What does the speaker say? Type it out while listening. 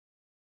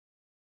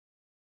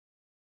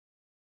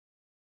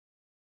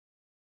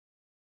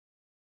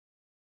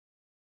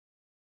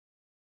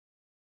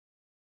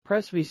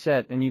Press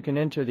Reset and you can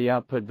enter the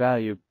output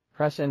value.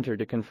 Press Enter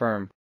to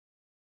confirm.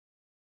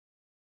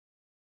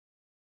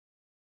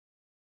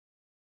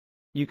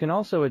 You can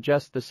also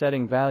adjust the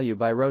setting value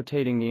by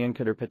rotating the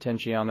encoder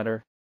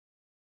potentiometer.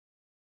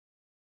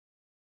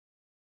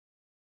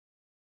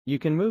 You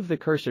can move the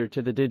cursor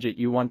to the digit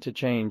you want to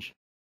change.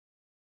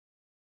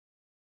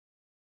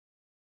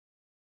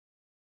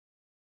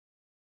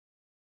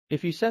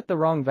 If you set the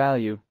wrong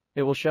value,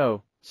 it will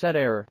show set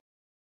error.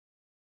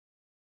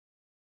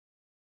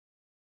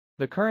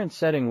 The current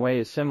setting way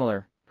is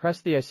similar.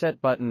 Press the I set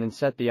button and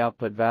set the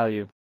output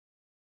value.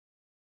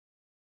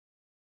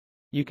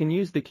 You can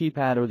use the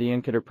keypad or the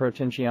encoder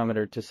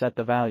potentiometer to set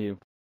the value.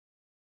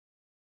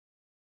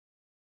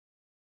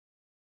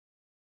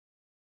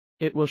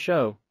 It will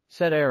show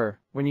set error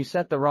when you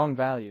set the wrong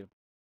value.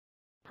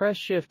 Press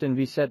Shift and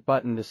Reset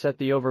button to set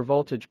the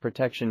overvoltage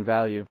protection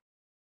value.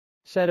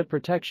 Set a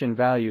protection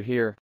value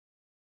here.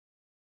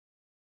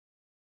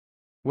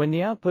 When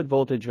the output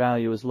voltage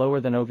value is lower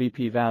than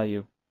OVP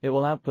value, it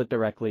will output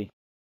directly.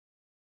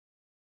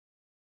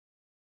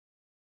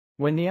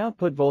 When the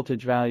output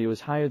voltage value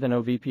is higher than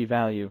OVP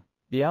value,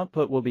 the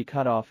output will be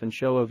cut off and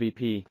show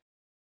OVP.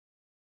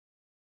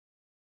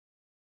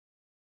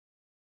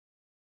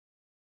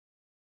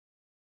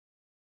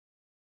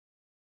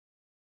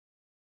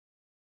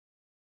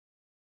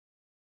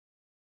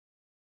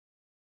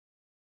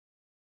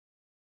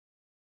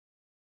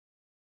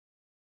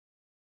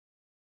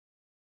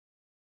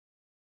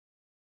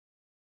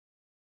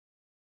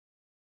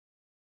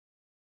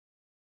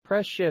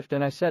 Press Shift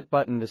and I set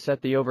button to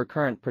set the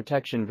overcurrent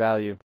protection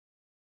value.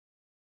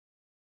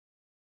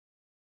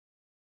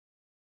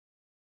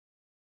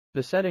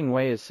 The setting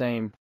way is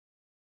same.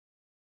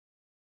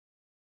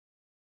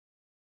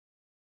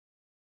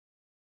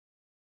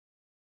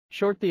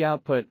 Short the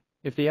output.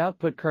 If the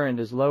output current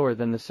is lower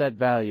than the set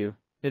value,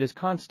 it is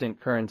constant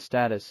current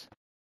status.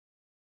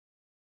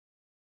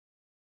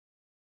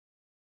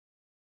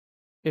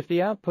 If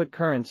the output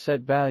current set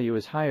value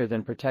is higher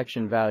than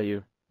protection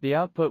value, the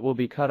output will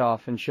be cut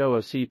off and show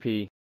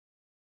OCP.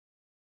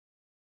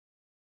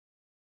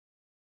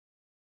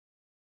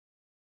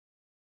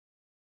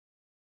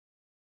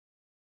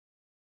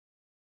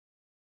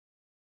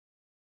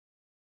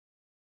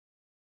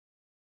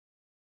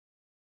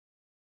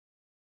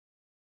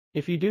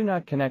 If you do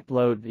not connect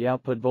load, the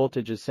output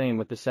voltage is same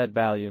with the set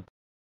value.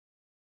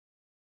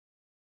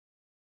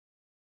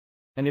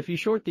 And if you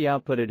short the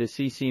output, it is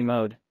CC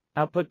mode.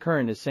 Output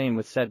current is same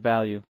with set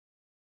value.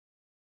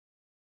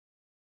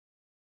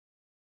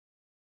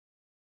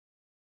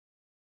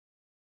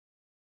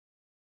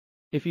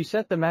 If you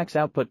set the max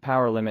output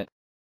power limit,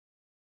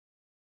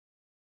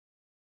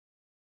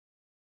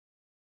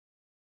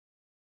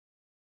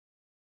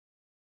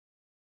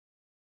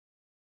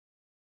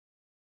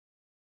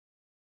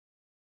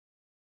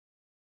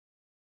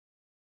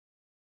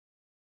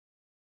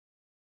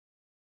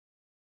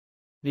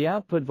 the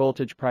output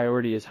voltage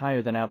priority is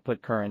higher than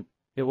output current.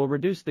 It will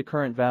reduce the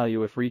current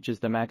value if reaches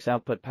the max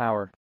output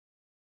power.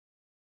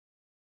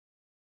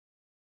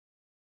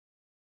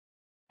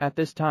 At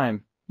this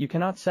time, you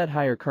cannot set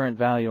higher current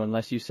value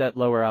unless you set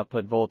lower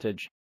output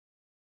voltage.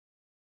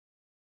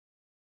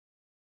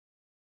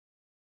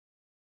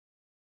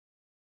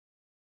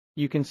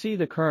 You can see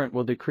the current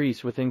will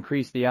decrease with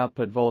increase the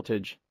output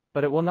voltage,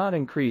 but it will not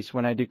increase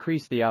when I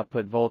decrease the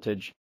output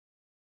voltage.